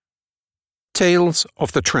Tales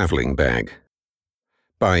of the Travelling Bag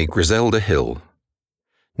by Griselda Hill.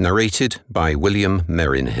 Narrated by William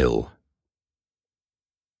Merrin Hill.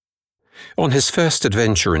 On his first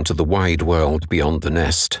adventure into the wide world beyond the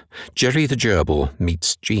nest, Jerry the Gerbil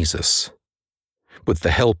meets Jesus. With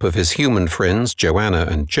the help of his human friends Joanna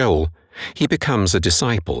and Joel, he becomes a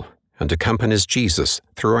disciple and accompanies Jesus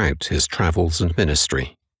throughout his travels and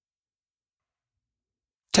ministry.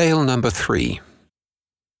 Tale number 3.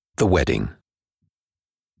 The Wedding.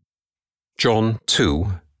 John 2,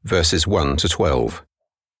 verses 1 to 12.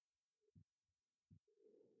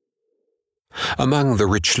 Among the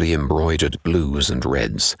richly embroidered blues and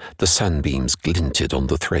reds, the sunbeams glinted on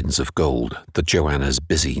the threads of gold that Joanna's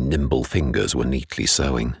busy, nimble fingers were neatly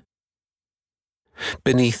sewing.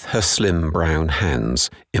 Beneath her slim brown hands,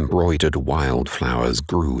 embroidered wildflowers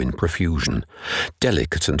grew in profusion,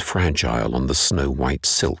 delicate and fragile on the snow-white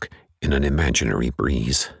silk in an imaginary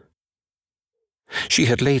breeze. She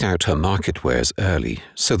had laid out her market wares early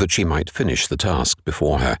so that she might finish the task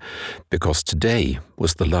before her, because today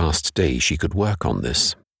was the last day she could work on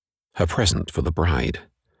this, her present for the bride.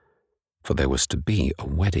 For there was to be a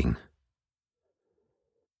wedding.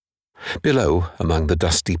 Below, among the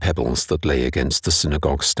dusty pebbles that lay against the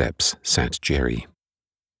synagogue steps, sat Jerry.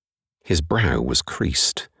 His brow was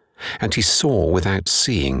creased, and he saw without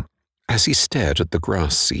seeing as he stared at the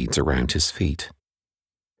grass seeds around his feet.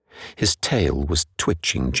 His tail was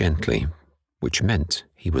twitching gently, which meant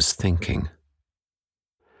he was thinking.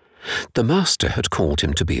 The master had called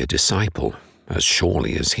him to be a disciple, as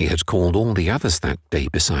surely as he had called all the others that day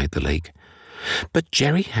beside the lake. But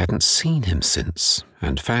Jerry hadn't seen him since,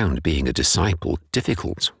 and found being a disciple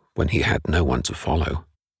difficult when he had no one to follow.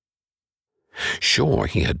 Sure,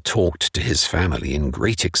 he had talked to his family in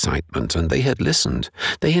great excitement, and they had listened.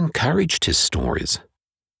 They encouraged his stories.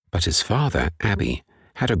 But his father, Abby,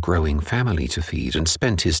 had a growing family to feed and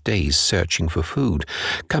spent his days searching for food,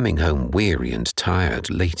 coming home weary and tired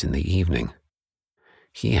late in the evening.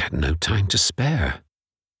 He had no time to spare.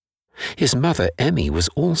 His mother, Emmy, was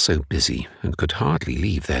also busy and could hardly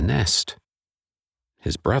leave their nest.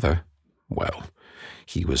 His brother, well,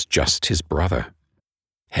 he was just his brother.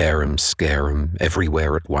 Harum-scarum,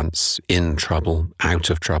 everywhere at once, in trouble, out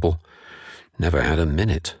of trouble, never had a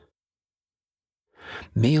minute.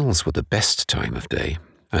 Meals were the best time of day,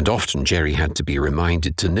 and often Jerry had to be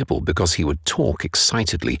reminded to nibble because he would talk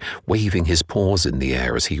excitedly, waving his paws in the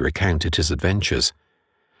air as he recounted his adventures.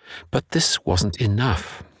 But this wasn't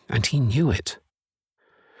enough, and he knew it.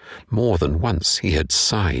 More than once he had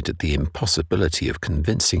sighed at the impossibility of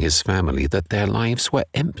convincing his family that their lives were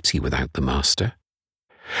empty without the master.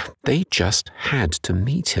 They just had to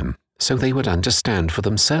meet him so they would understand for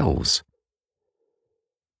themselves.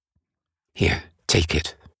 "Here, take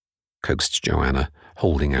it," coaxed Joanna,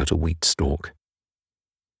 holding out a wheat stalk.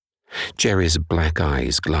 Jerry's black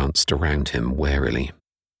eyes glanced around him warily,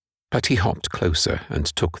 but he hopped closer and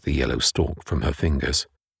took the yellow stalk from her fingers.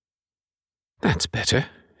 "That's better,"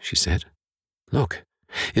 she said. "Look,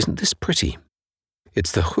 isn't this pretty?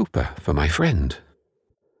 It's the chuppah for my friend."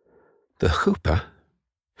 The chuppah?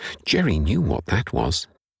 Jerry knew what that was.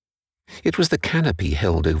 It was the canopy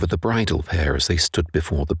held over the bridal pair as they stood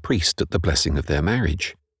before the priest at the blessing of their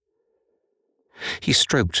marriage. He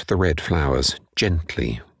stroked the red flowers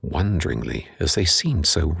gently, wonderingly, as they seemed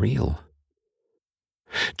so real.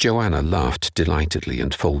 Joanna laughed delightedly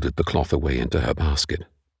and folded the cloth away into her basket.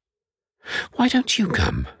 "Why don't you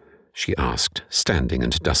come?" she asked, standing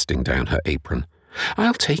and dusting down her apron.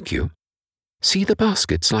 "I'll take you. See the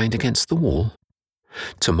baskets lined against the wall?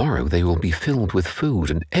 Tomorrow they will be filled with food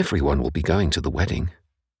and everyone will be going to the wedding.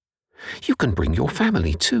 You can bring your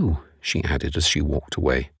family too," she added as she walked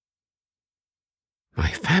away.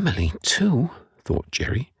 "My family too," thought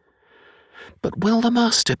Jerry. "But will the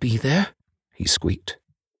master be there?" he squeaked.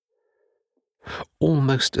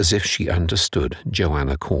 Almost as if she understood,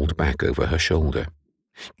 Joanna called back over her shoulder,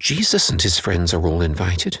 "Jesus and his friends are all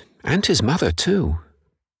invited, and his mother too."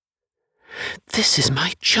 "This is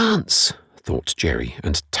my chance," thought Jerry,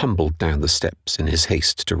 and tumbled down the steps in his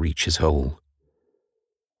haste to reach his hole.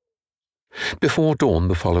 Before dawn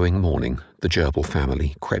the following morning, the gerbil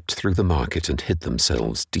family crept through the market and hid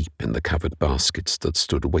themselves deep in the covered baskets that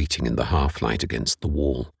stood waiting in the half-light against the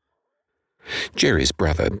wall. Jerry's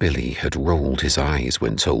brother Billy had rolled his eyes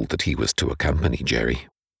when told that he was to accompany Jerry.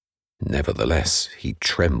 Nevertheless, he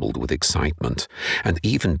trembled with excitement and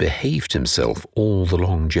even behaved himself all the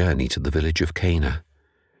long journey to the village of Cana.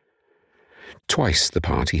 Twice the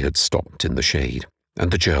party had stopped in the shade, and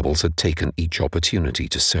the gerbils had taken each opportunity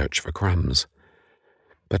to search for crumbs.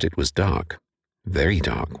 But it was dark, very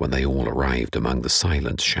dark when they all arrived among the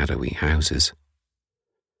silent, shadowy houses.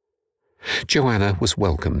 Joanna was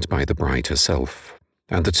welcomed by the bride herself,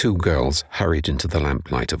 and the two girls hurried into the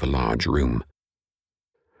lamplight of a large room.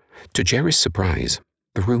 To Jerry's surprise,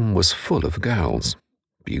 the room was full of girls,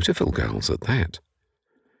 beautiful girls at that.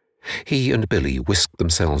 He and Billy whisked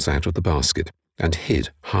themselves out of the basket and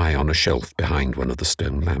hid high on a shelf behind one of the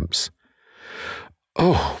stone lamps.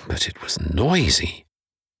 Oh, but it was noisy.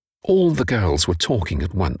 All the girls were talking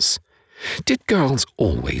at once. Did girls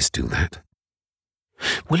always do that?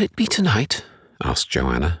 "Will it be tonight?" asked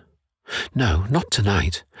Joanna. "No, not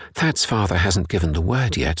tonight. Thad's father hasn't given the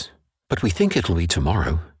word yet, but we think it'll be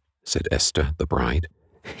tomorrow," said Esther, the bride.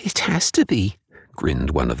 "It has to be,"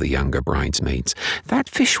 grinned one of the younger bridesmaids. "That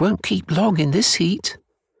fish won't keep long in this heat."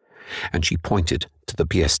 And she pointed to the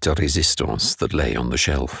pièce de résistance that lay on the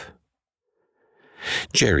shelf.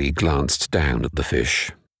 Jerry glanced down at the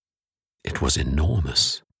fish. It was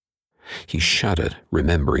enormous. He shuddered,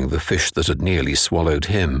 remembering the fish that had nearly swallowed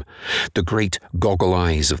him. The great goggle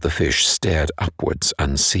eyes of the fish stared upwards,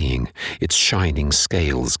 unseeing. Its shining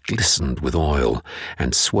scales glistened with oil,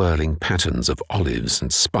 and swirling patterns of olives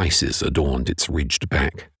and spices adorned its ridged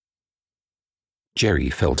back. Jerry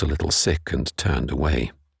felt a little sick and turned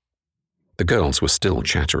away. The girls were still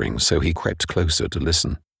chattering, so he crept closer to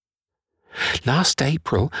listen. "Last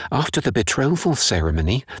April, after the betrothal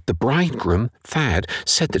ceremony, the bridegroom, Thad,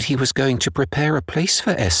 said that he was going to prepare a place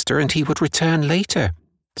for Esther and he would return later,"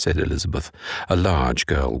 said Elizabeth, a large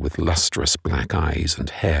girl with lustrous black eyes and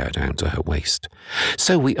hair down to her waist.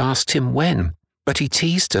 "So we asked him when, but he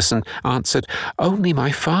teased us and answered, 'Only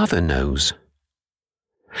my father knows.'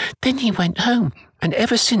 Then he went home, and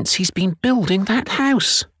ever since he's been building that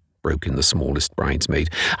house," broke in the smallest bridesmaid.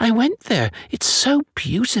 "I went there. It's so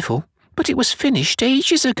beautiful. But it was finished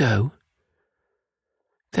ages ago."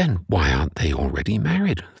 "Then why aren't they already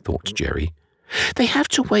married?" thought Jerry. "They have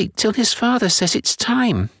to wait till his father says it's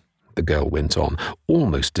time," the girl went on,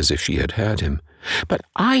 almost as if she had heard him. "But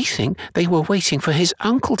I think they were waiting for his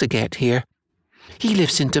uncle to get here. He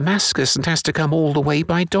lives in Damascus and has to come all the way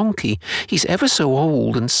by donkey. He's ever so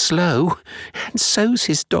old and slow, and so's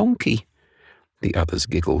his donkey." The others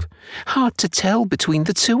giggled. "Hard to tell between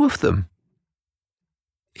the two of them."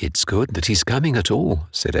 "It's good that he's coming at all,"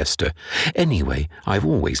 said Esther. "Anyway, I've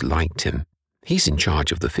always liked him. He's in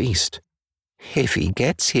charge of the feast." "If he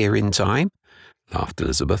gets here in time," laughed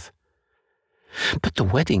Elizabeth. "But the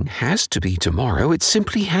wedding has to be tomorrow. It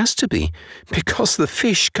simply has to be, because the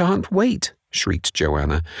fish can't wait," shrieked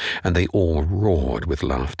Joanna, and they all roared with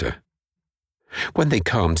laughter. When they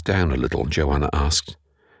calmed down a little, Joanna asked,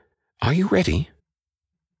 "Are you ready?"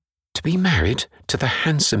 "To be married to the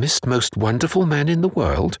handsomest, most wonderful man in the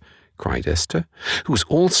world?" cried Esther, "who's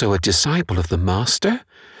also a disciple of the Master?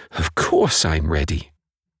 Of course I'm ready."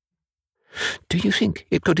 "Do you think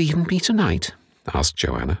it could even be tonight?" asked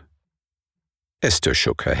Joanna. Esther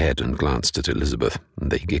shook her head and glanced at Elizabeth, and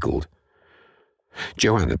they giggled.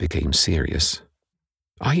 Joanna became serious.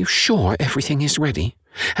 "Are you sure everything is ready?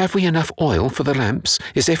 Have we enough oil for the lamps?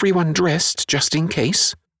 Is everyone dressed just in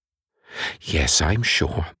case?" "Yes, I'm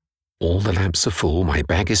sure. All the lamps are full, my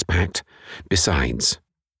bag is packed. Besides,"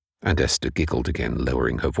 and Esther giggled again,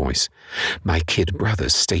 lowering her voice, "my kid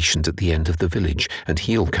brother's stationed at the end of the village, and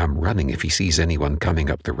he'll come running if he sees anyone coming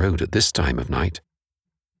up the road at this time of night."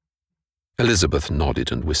 Elizabeth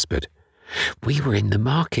nodded and whispered, "We were in the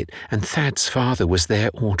market, and Thad's father was there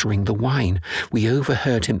ordering the wine. We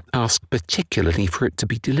overheard him ask particularly for it to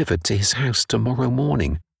be delivered to his house tomorrow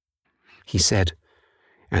morning. He said,"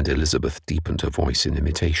 and Elizabeth deepened her voice in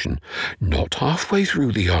imitation, "not halfway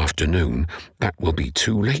through the afternoon. That will be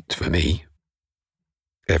too late for me."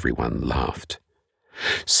 Everyone laughed.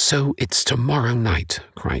 "So it's tomorrow night,"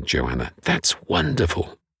 cried Joanna. "That's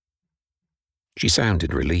wonderful." She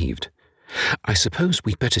sounded relieved. "I suppose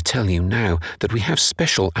we'd better tell you now that we have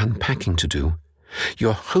special unpacking to do.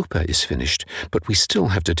 Your chuppah is finished, but we still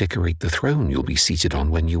have to decorate the throne you'll be seated on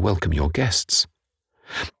when you welcome your guests.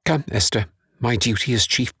 Come, Esther. My duty as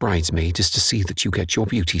chief bridesmaid is to see that you get your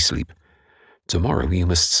beauty sleep. Tomorrow you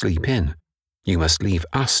must sleep in. You must leave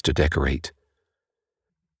us to decorate."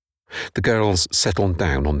 The girls settled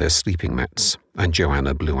down on their sleeping mats, and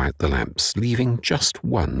Joanna blew out the lamps, leaving just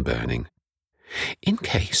one burning. "In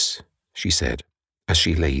case," she said, as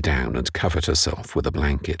she lay down and covered herself with a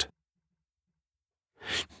blanket.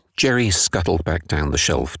 Jerry scuttled back down the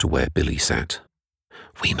shelf to where Billy sat.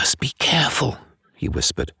 "We must be careful," he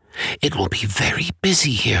whispered. "It will be very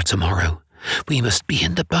busy here tomorrow. We must be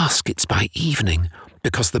in the baskets by evening,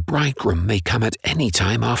 because the bridegroom may come at any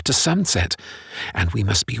time after sunset, and we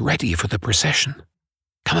must be ready for the procession.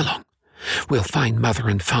 Come along. We'll find Mother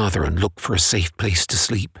and Father and look for a safe place to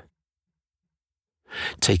sleep."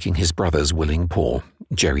 Taking his brother's willing paw,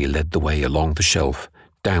 Jerry led the way along the shelf,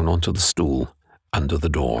 down onto the stool, under the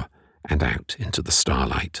door, and out into the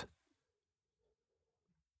starlight.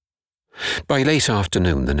 By late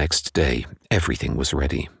afternoon the next day, everything was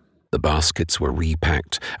ready. The baskets were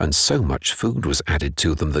repacked, and so much food was added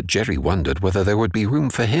to them that Jerry wondered whether there would be room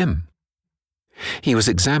for him. He was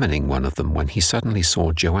examining one of them when he suddenly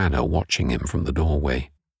saw Joanna watching him from the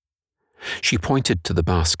doorway. She pointed to the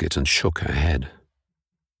basket and shook her head.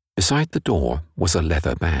 Beside the door was a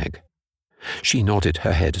leather bag. She nodded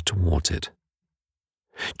her head towards it.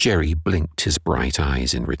 Jerry blinked his bright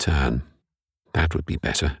eyes in return. That would be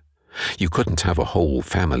better. You couldn't have a whole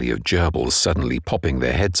family of gerbils suddenly popping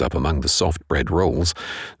their heads up among the soft bread rolls.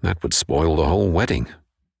 That would spoil the whole wedding.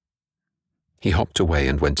 He hopped away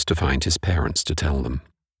and went to find his parents to tell them.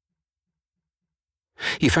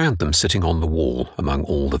 He found them sitting on the wall among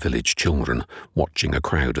all the village children, watching a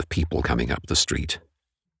crowd of people coming up the street.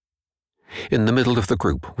 In the middle of the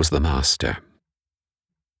group was the master.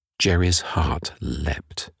 Jerry's heart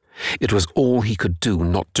leapt. It was all he could do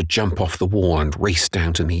not to jump off the wall and race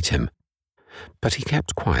down to meet him. But he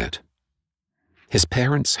kept quiet. His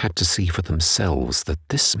parents had to see for themselves that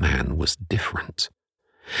this man was different.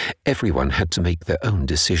 Everyone had to make their own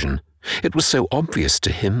decision. It was so obvious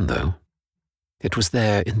to him, though. It was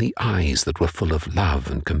there in the eyes that were full of love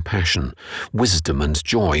and compassion, wisdom and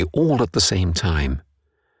joy, all at the same time.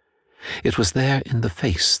 It was there in the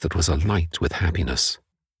face that was alight with happiness.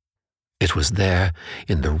 It was there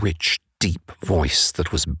in the rich, deep voice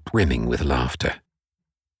that was brimming with laughter.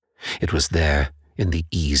 It was there in the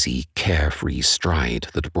easy, carefree stride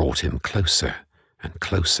that brought him closer and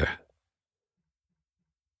closer.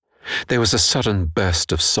 There was a sudden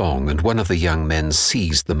burst of song, and one of the young men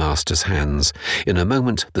seized the master's hands. In a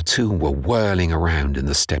moment, the two were whirling around in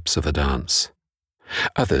the steps of a dance.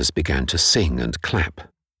 Others began to sing and clap.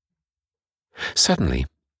 Suddenly,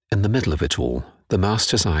 in the middle of it all, the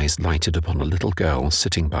master's eyes lighted upon a little girl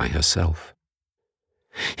sitting by herself.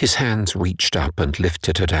 His hands reached up and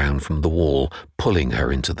lifted her down from the wall, pulling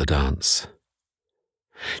her into the dance.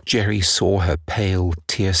 Jerry saw her pale,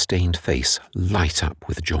 tear-stained face light up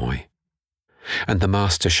with joy. And the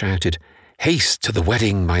master shouted, "Haste to the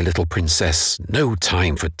wedding, my little princess. No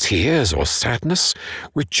time for tears or sadness.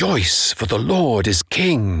 Rejoice, for the Lord is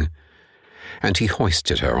king." And he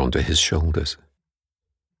hoisted her onto his shoulders.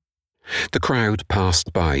 The crowd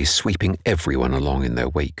passed by, sweeping everyone along in their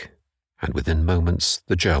wake, and within moments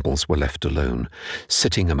the gerbils were left alone,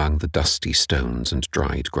 sitting among the dusty stones and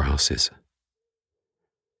dried grasses.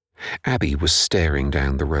 Abby was staring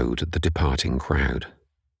down the road at the departing crowd.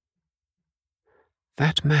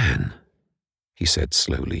 "That man," he said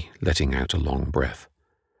slowly, letting out a long breath.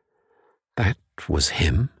 "That was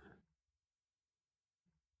him?"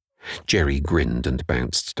 Jerry grinned and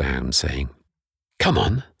bounced down, saying, "Come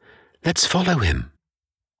on, let's follow him."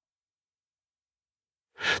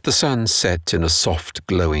 The sun set in a soft,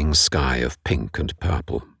 glowing sky of pink and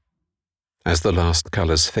purple. As the last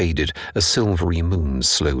colours faded, a silvery moon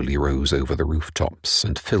slowly rose over the rooftops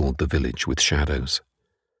and filled the village with shadows.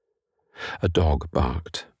 A dog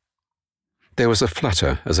barked. There was a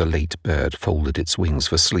flutter as a late bird folded its wings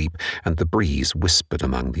for sleep, and the breeze whispered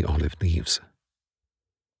among the olive leaves.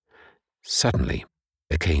 Suddenly,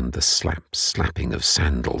 there came the slapping of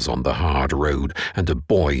sandals on the hard road, and a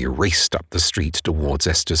boy raced up the street towards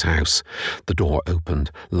Esther's house. The door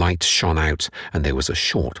opened, light shone out, and there was a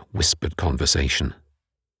short, whispered conversation.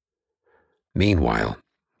 Meanwhile,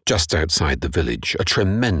 just outside the village, a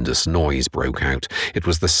tremendous noise broke out. It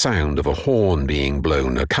was the sound of a horn being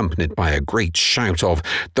blown, accompanied by a great shout of,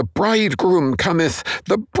 "The bridegroom cometh!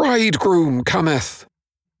 The bridegroom cometh!"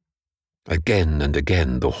 Again and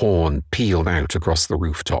again the horn pealed out across the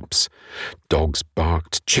rooftops. Dogs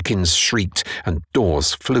barked, chickens shrieked, and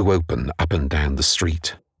doors flew open up and down the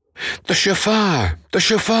street. "The shofar! The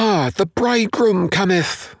shofar! The bridegroom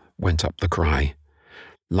cometh!" went up the cry.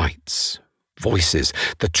 Lights, voices,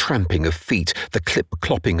 the tramping of feet, the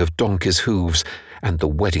clip-clopping of donkeys' hooves, and the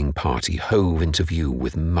wedding party hove into view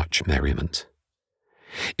with much merriment.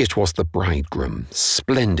 It was the bridegroom,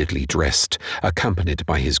 splendidly dressed, accompanied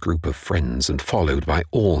by his group of friends and followed by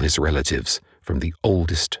all his relatives, from the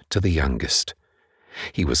oldest to the youngest.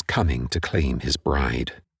 He was coming to claim his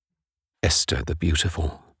bride, Esther the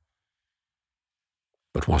Beautiful.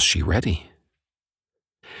 But was she ready?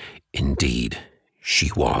 Indeed,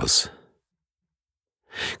 she was.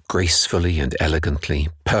 Gracefully and elegantly,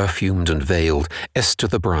 perfumed and veiled, Esther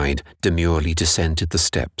the bride demurely descended the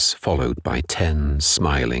steps, followed by 10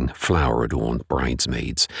 smiling, flower-adorned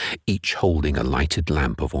bridesmaids, each holding a lighted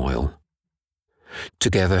lamp of oil.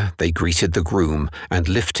 Together they greeted the groom, and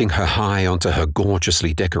lifting her high onto her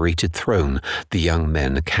gorgeously decorated throne, the young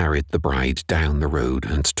men carried the bride down the road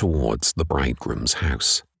and towards the bridegroom's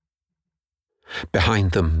house.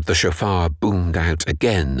 Behind them, the shofar boomed out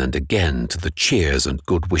again and again to the cheers and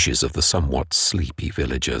good wishes of the somewhat sleepy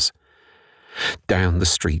villagers. Down the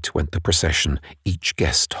street went the procession, each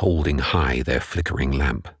guest holding high their flickering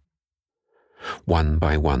lamp. One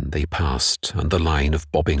by one they passed, and the line of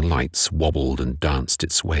bobbing lights wobbled and danced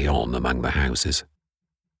its way on among the houses.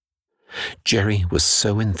 Jerry was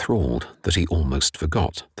so enthralled that he almost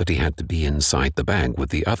forgot that he had to be inside the bag with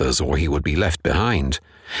the others or he would be left behind,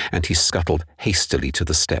 and he scuttled hastily to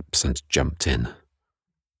the steps and jumped in.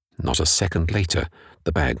 Not a second later,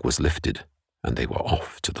 the bag was lifted, and they were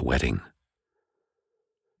off to the wedding.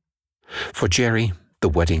 For Jerry, the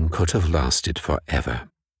wedding could have lasted forever.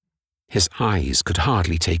 His eyes could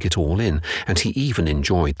hardly take it all in, and he even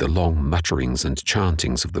enjoyed the long mutterings and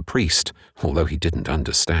chantings of the priest, although he didn't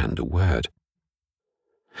understand a word.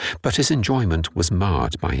 But his enjoyment was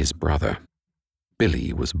marred by his brother.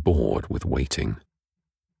 Billy was bored with waiting.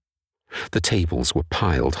 The tables were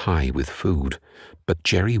piled high with food, but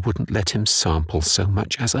Jerry wouldn't let him sample so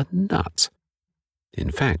much as a nut.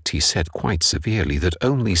 In fact, he said quite severely that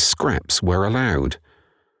only scraps were allowed.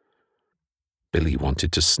 Billy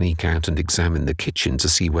wanted to sneak out and examine the kitchen to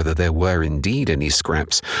see whether there were indeed any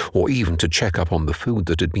scraps, or even to check up on the food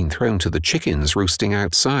that had been thrown to the chickens roosting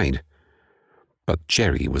outside. But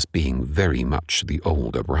Jerry was being very much the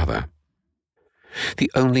older brother. The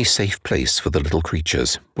only safe place for the little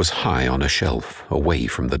creatures was high on a shelf, away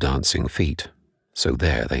from the dancing feet, so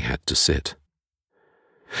there they had to sit.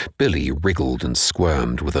 Billy wriggled and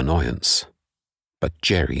squirmed with annoyance, but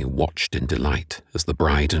Jerry watched in delight as the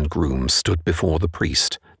bride and groom stood before the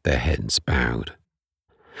priest, their heads bowed.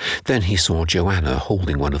 Then he saw Joanna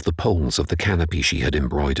holding one of the poles of the canopy she had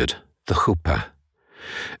embroidered, the chuppah,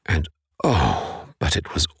 and oh, but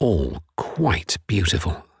it was all quite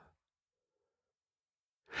beautiful.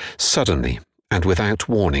 Suddenly, and without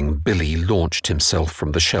warning, Billy launched himself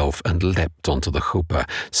from the shelf and leapt onto the chuppah,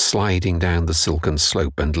 sliding down the silken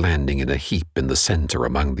slope and landing in a heap in the center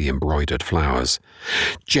among the embroidered flowers.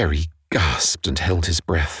 Jerry gasped and held his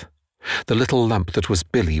breath. The little lump that was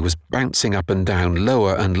Billy was bouncing up and down,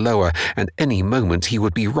 lower and lower, and any moment he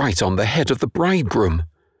would be right on the head of the bridegroom.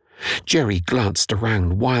 Jerry glanced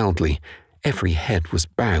around wildly. Every head was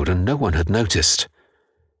bowed and no one had noticed.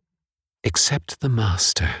 Except the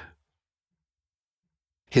master.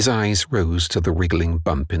 His eyes rose to the wriggling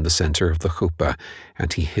bump in the center of the chuppah,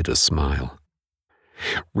 and he hid a smile.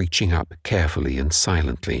 Reaching up carefully and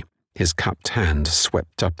silently, his cupped hand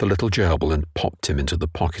swept up the little gerbil and popped him into the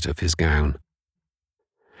pocket of his gown.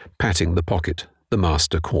 Patting the pocket, the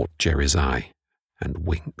master caught Jerry's eye and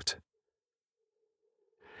winked.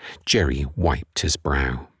 Jerry wiped his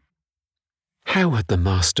brow. How had the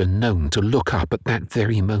master known to look up at that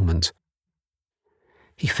very moment?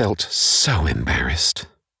 He felt so embarrassed.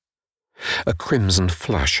 A crimson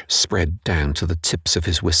flush spread down to the tips of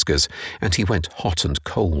his whiskers, and he went hot and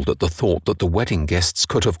cold at the thought that the wedding guests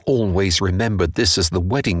could have always remembered this as the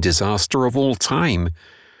wedding disaster of all time.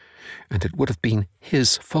 And it would have been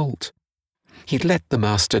his fault. He'd let the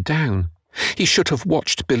master down. He should have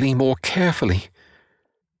watched Billy more carefully.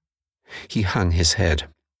 He hung his head,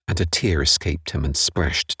 and a tear escaped him and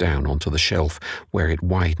splashed down onto the shelf, where it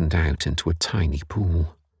widened out into a tiny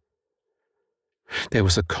pool. There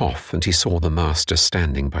was a cough, and he saw the master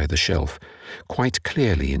standing by the shelf. Quite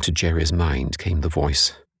clearly into Jerry's mind came the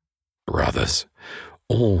voice, "Brothers,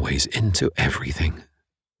 always into everything."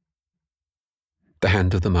 The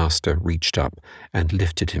hand of the master reached up and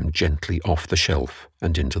lifted him gently off the shelf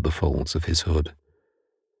and into the folds of his hood.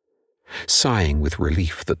 Sighing with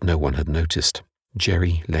relief that no one had noticed,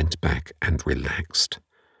 Jerry leant back and relaxed.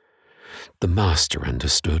 The master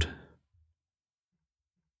understood.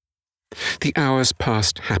 The hours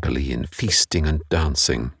passed happily in feasting and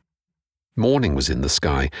dancing. Morning was in the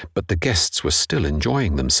sky, but the guests were still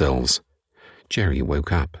enjoying themselves. Jerry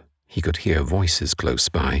woke up. He could hear voices close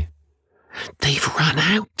by. "They've run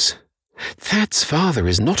out. Thad's father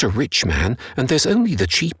is not a rich man, and there's only the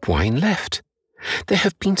cheap wine left. There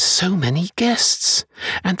have been so many guests,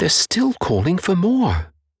 and they're still calling for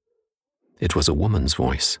more." It was a woman's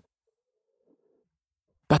voice.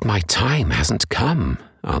 "But my time hasn't come,"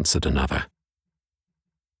 answered another.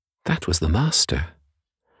 That was the master.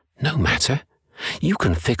 "No matter. You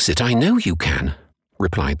can fix it, I know you can.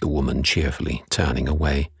 replied the woman cheerfully, turning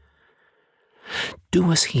away.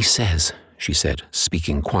 "Do as he says," she said,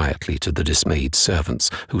 speaking quietly to the dismayed servants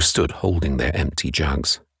who stood holding their empty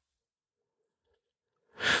jugs.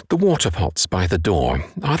 "The water pots by the door,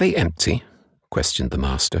 are they empty?" questioned the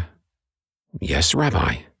master. "Yes,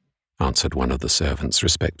 Rabbi," answered one of the servants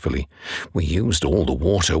respectfully. "We used all the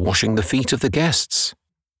water washing the feet of the guests."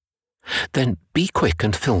 "Then be quick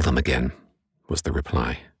and fill them again," was the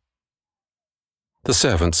reply. The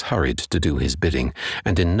servants hurried to do his bidding,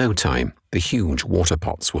 and in no time the huge water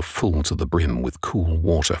pots were full to the brim with cool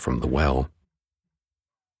water from the well.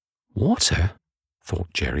 "Water?"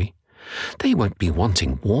 thought Jerry. "They won't be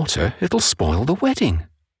wanting water. It'll spoil the wedding."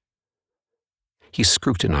 He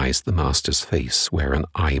scrutinized the master's face, where an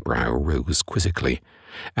eyebrow rose quizzically,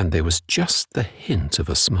 and there was just the hint of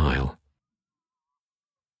a smile.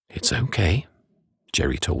 "It's okay,"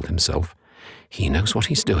 Jerry told himself. "He knows what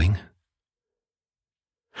he's doing."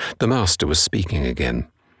 The master was speaking again.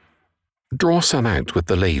 "Draw some out with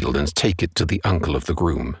the ladle and take it to the uncle of the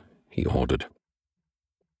groom," he ordered.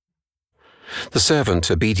 The servant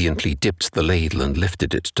obediently dipped the ladle and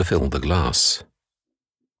lifted it to fill the glass.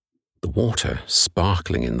 The water,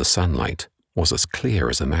 sparkling in the sunlight, was as clear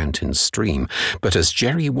as a mountain stream, but as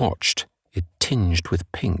Jerry watched, it tinged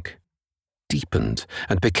with pink, deepened,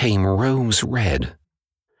 and became rose-red.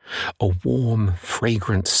 A warm,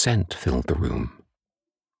 fragrant scent filled the room.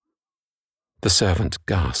 The servant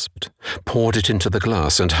gasped, poured it into the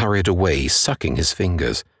glass, and hurried away, sucking his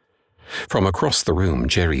fingers. From across the room,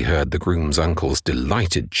 Jerry heard the groom's uncle's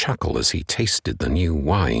delighted chuckle as he tasted the new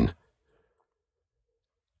wine.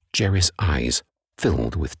 Jerry's eyes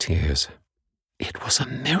filled with tears. It was a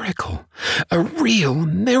miracle, a real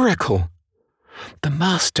miracle. The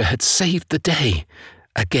master had saved the day,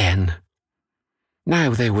 again.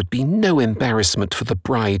 Now there would be no embarrassment for the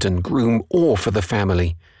bride and groom or for the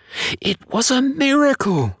family. It was a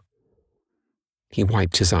miracle! He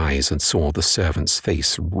wiped his eyes and saw the servant's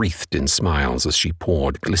face wreathed in smiles as she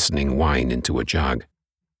poured glistening wine into a jug.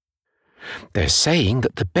 "They're saying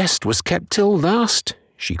that the best was kept till last,"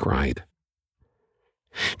 she cried.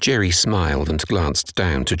 Jerry smiled and glanced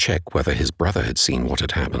down to check whether his brother had seen what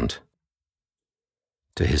had happened.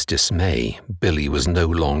 To his dismay, Billy was no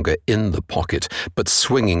longer in the pocket, but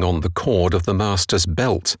swinging on the cord of the master's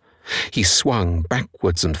belt. He swung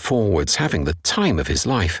backwards and forwards, having the time of his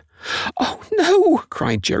life. "Oh, no!"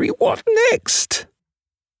 cried Jerry. "What next?"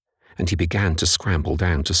 And he began to scramble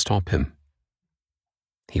down to stop him.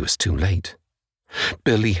 He was too late.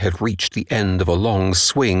 Billy had reached the end of a long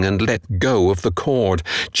swing and let go of the cord.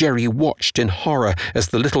 Jerry watched in horror as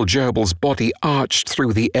the little gerbil's body arched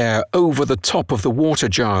through the air over the top of the water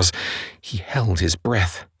jars. He held his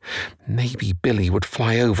breath. Maybe Billy would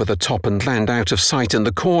fly over the top and land out of sight in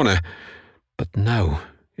the corner. But no,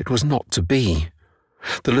 it was not to be.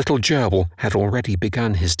 The little gerbil had already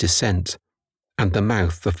begun his descent, and the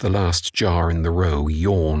mouth of the last jar in the row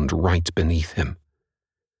yawned right beneath him.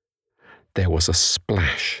 There was a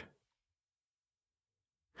splash.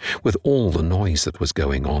 With all the noise that was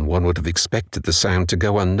going on, one would have expected the sound to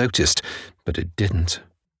go unnoticed, but it didn't.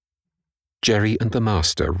 Jerry and the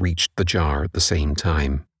master reached the jar at the same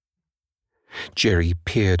time. Jerry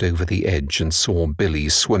peered over the edge and saw Billy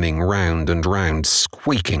swimming round and round,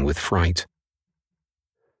 squeaking with fright.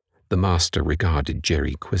 The master regarded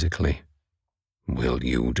Jerry quizzically. "Will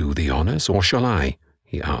you do the honors, or shall I?"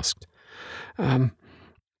 he asked.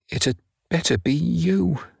 It had better be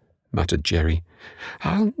you," muttered Jerry.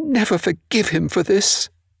 "I'll never forgive him for this."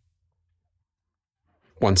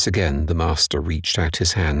 Once again the master reached out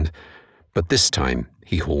his hand, but this time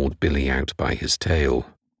he hauled Billy out by his tail.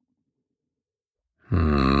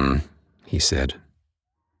 He said.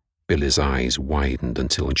 Billy's eyes widened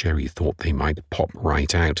until Jerry thought they might pop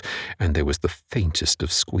right out, and there was the faintest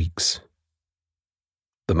of squeaks.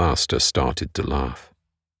 The master started to laugh.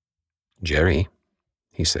 "Jerry,"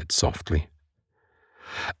 he said softly,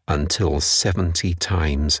 "until 70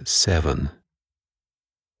 times 7.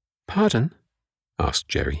 "Pardon?" asked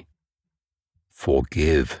Jerry.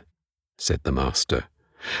 "Forgive," said the master,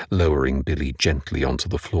 lowering Billy gently onto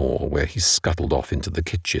the floor, where he scuttled off into the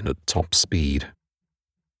kitchen at top speed.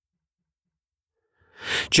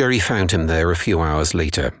 Jerry found him there a few hours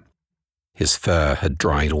later. His fur had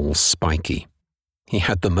dried all spiky. He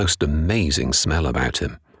had the most amazing smell about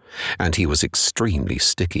him, and he was extremely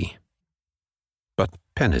sticky, but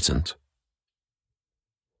penitent.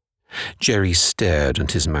 Jerry stared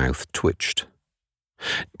and his mouth twitched.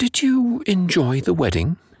 "Did you enjoy the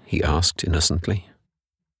wedding?" he asked innocently.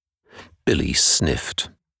 Billy sniffed.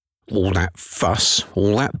 All that fuss,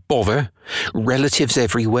 all that bother, relatives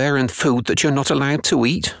everywhere and food that you're not allowed to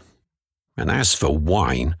eat. And as for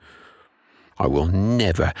wine, I will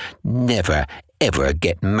never, never, ever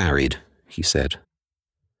get married, he said.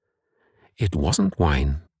 It wasn't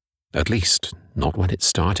wine, at least not when it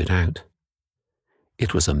started out.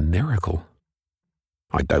 It was a miracle.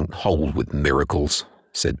 I don't hold with miracles,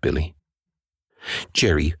 said Billy.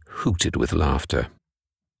 Jerry hooted with laughter.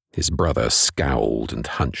 His brother scowled and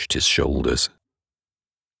hunched his shoulders.